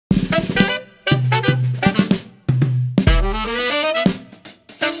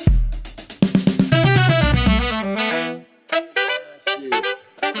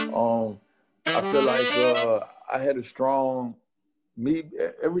had a strong,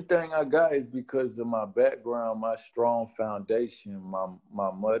 everything I got is because of my background, my strong foundation,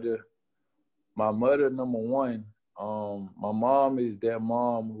 my mother, number one. My mom is that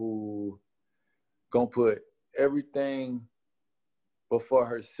mom who gonna put everything before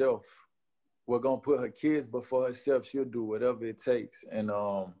herself. We're gonna put her kids before herself. She'll do whatever it takes. And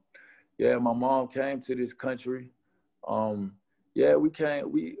yeah, my mom came to this country. Yeah, we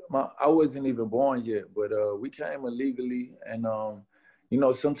came. I wasn't even born yet, but we came illegally. And you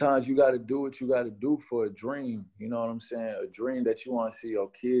know, sometimes you got to do what you got to do for a dream. You know what I'm saying? A dream that you want to see your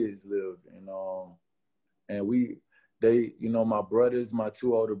kids live. And you know, my brothers, my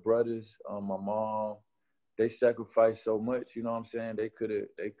two older brothers, my mom, they sacrificed so much. You know what I'm saying? They could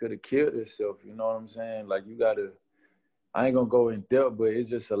have killed themselves. You know what I'm saying? Like you gotta. I ain't gonna go in depth, but it's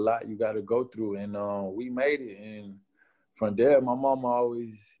just a lot you got to go through. And we made it. And from there, my mama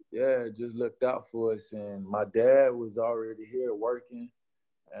always, yeah, just looked out for us. And my dad was already here working.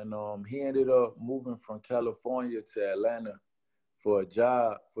 And he ended up moving from California to Atlanta for a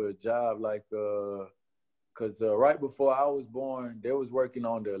job like, because right before I was born, they was working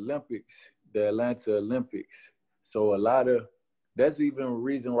on the Olympics, the Atlanta Olympics. So that's even a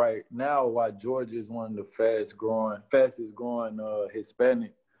reason right now why Georgia is one of the fastest growing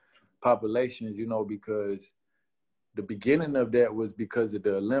Hispanic populations, you know, because the beginning of that was because of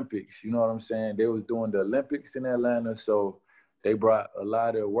the Olympics. You know what I'm saying? They was doing the Olympics in Atlanta, so they brought a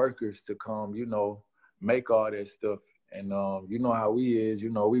lot of workers to come, you know, make all that stuff. And you know how we is, you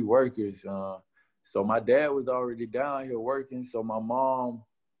know, we workers. So my dad was already down here working, so my mom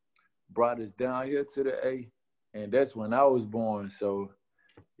brought us down here to the A, and that's when I was born. So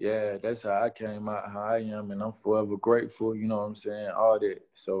yeah, that's how I came out, how I am, and I'm forever grateful, you know what I'm saying, all that.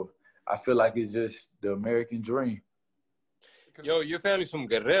 So I feel like it's just the American dream. Yo, your family's from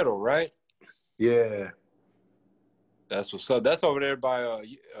Guerrero, right? Yeah. That's what's up. That's over there by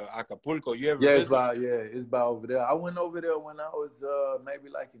Acapulco. You ever visit? It's about over there. I went over there when I was maybe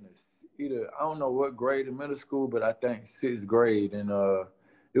like I don't know what grade in middle school, but I think 6th grade. And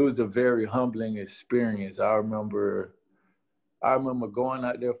it was a very humbling experience. I remember going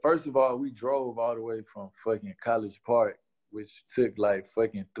out there. First of all, we drove all the way from fucking College Park, which took like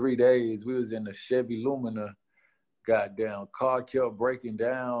fucking 3 days. We was in a Chevy Lumina. Goddamn, car kept breaking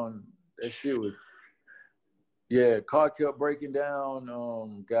down. That shit was, yeah, car kept breaking down.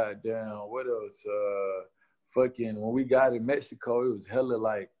 Goddamn, what else? Fucking, when we got in Mexico, it was hella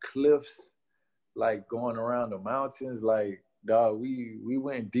like cliffs, like going around the mountains. Like, dog, we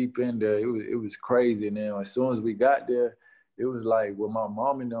went deep in there. It was crazy. And then as soon as we got there, it was like where my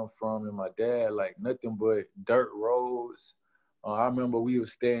mom and them from and my dad, like nothing but dirt roads. I remember we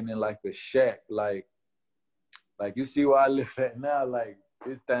was staying in like a shack, like you see where I live at now, like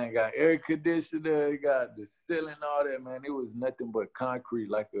this thing got air conditioner, it got the ceiling, all that, man. It was nothing but concrete,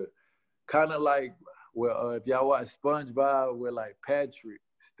 like a kind of like where if y'all watch SpongeBob, where like Patrick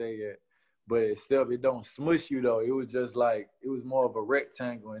stay at, but except it don't smush you though. It was just like it was more of a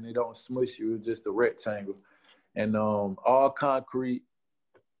rectangle, and it don't smush you. It was just a rectangle, and all concrete.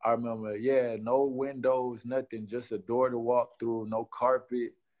 I remember, yeah, no windows, nothing, just a door to walk through, no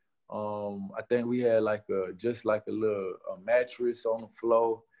carpet. I think we had like just like a little mattress on the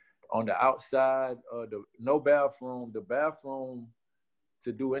floor. On the outside, no bathroom. The bathroom,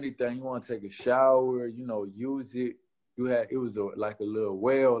 to do anything, you want to take a shower, you know, use it. It was like a little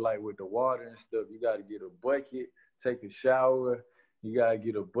well, like with the water and stuff. You got to get a bucket, take a shower. You got to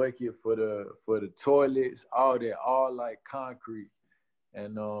get a bucket for the toilets, all that, all like concrete.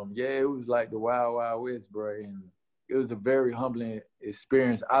 And yeah, it was like the Wild Wild West, bro. And it was a very humbling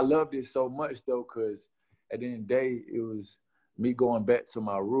experience. I loved it so much though, because at the end of the day, it was me going back to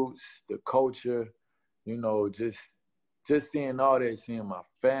my roots, the culture, you know, just seeing all that, seeing my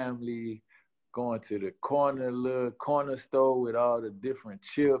family, going to the little corner store with all the different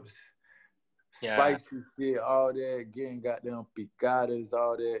chips, spicy shit, all that, getting goddamn picadas,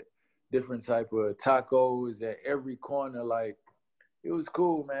 all that, different type of tacos at every corner, like, it was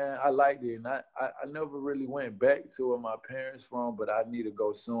cool, man. I liked it. And I never really went back to where my parents from, but I need to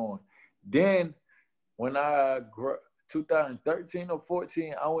go soon. Then when 2013 or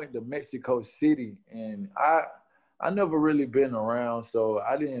 14, I went to Mexico City, and I never really been around, so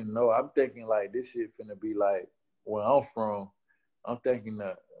I didn't know. I'm thinking like this shit finna be like where I'm from. I'm thinking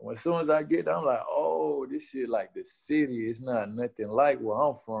that as soon as I get there, I'm like, oh, this shit like the city. It's not nothing like where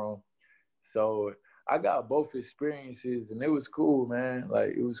I'm from. So I got both experiences, and it was cool, man.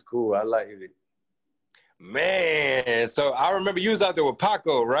 Like, it was cool. I liked it. Man, so I remember you was out there with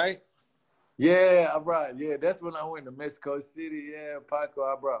Paco, right? Yeah, I brought, yeah, that's when I went to Mexico City. Yeah, Paco,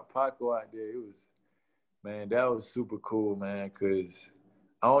 I brought Paco out there. Man, that was super cool, man, because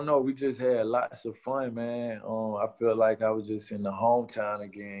I don't know, we just had lots of fun, man. I felt like I was just in the hometown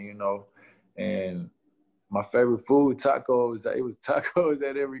again, you know. And my favorite food, tacos. It was tacos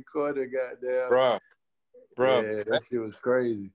at every corner, goddamn. Bruh, bruh. Yeah, that shit was crazy.